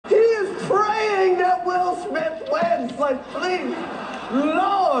like, please,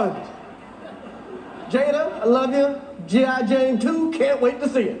 Lord. Jada, I love you. G.I. Jane 2, can't wait to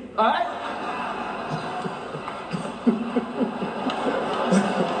see it. All right?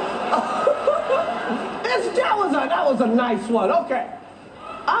 That was a nice one. Okay.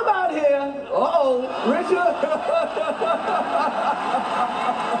 I'm out here. Uh-oh, Richard.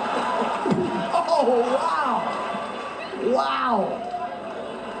 Oh, wow. Wow.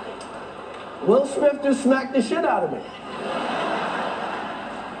 Will Smith just smacked the shit out of me.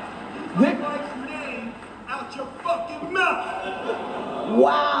 Keep my wife's name out your fucking mouth.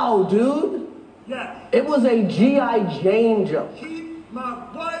 Wow, dude. Yes. It was a G.I. Jane joke. Keep my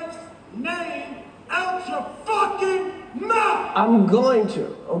wife's name out your fucking mouth! I'm going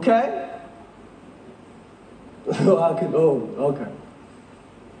to, okay? Okay.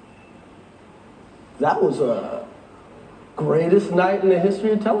 That was a greatest night in the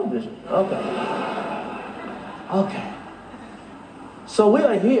history of television. Okay. Okay. So we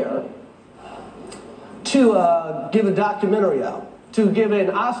are here to give a documentary out, to give an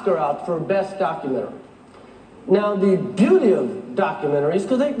Oscar out for Best Documentary. Now, the beauty of documentaries,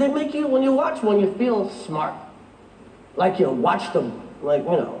 because they make you, when you watch one, you feel smart. Like you watched them, like, you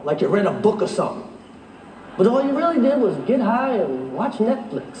know, like you read a book or something. But all you really did was get high and watch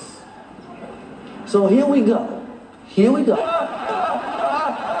Netflix. So here we go. Here we go. Oh,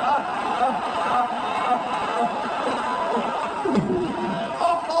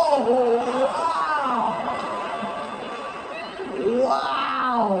 wow.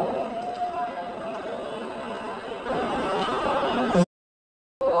 Wow.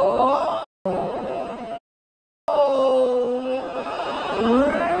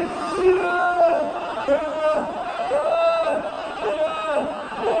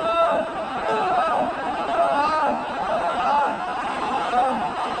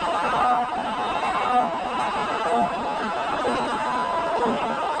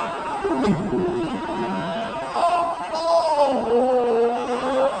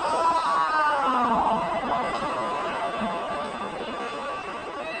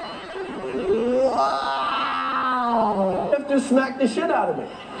 Just smacked the shit out of me.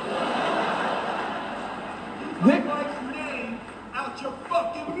 Keep my wife's name out your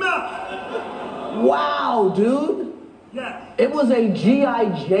fucking mouth. Wow, dude. Yes. It was a G.I.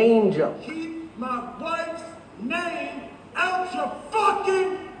 Jane joke. Keep my wife's name out your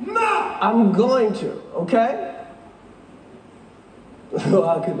fucking mouth! I'm going to, okay?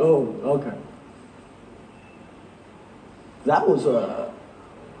 Okay. That was a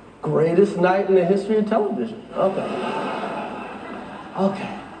greatest night in the history of television. Okay.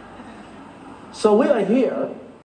 Okay. So we are here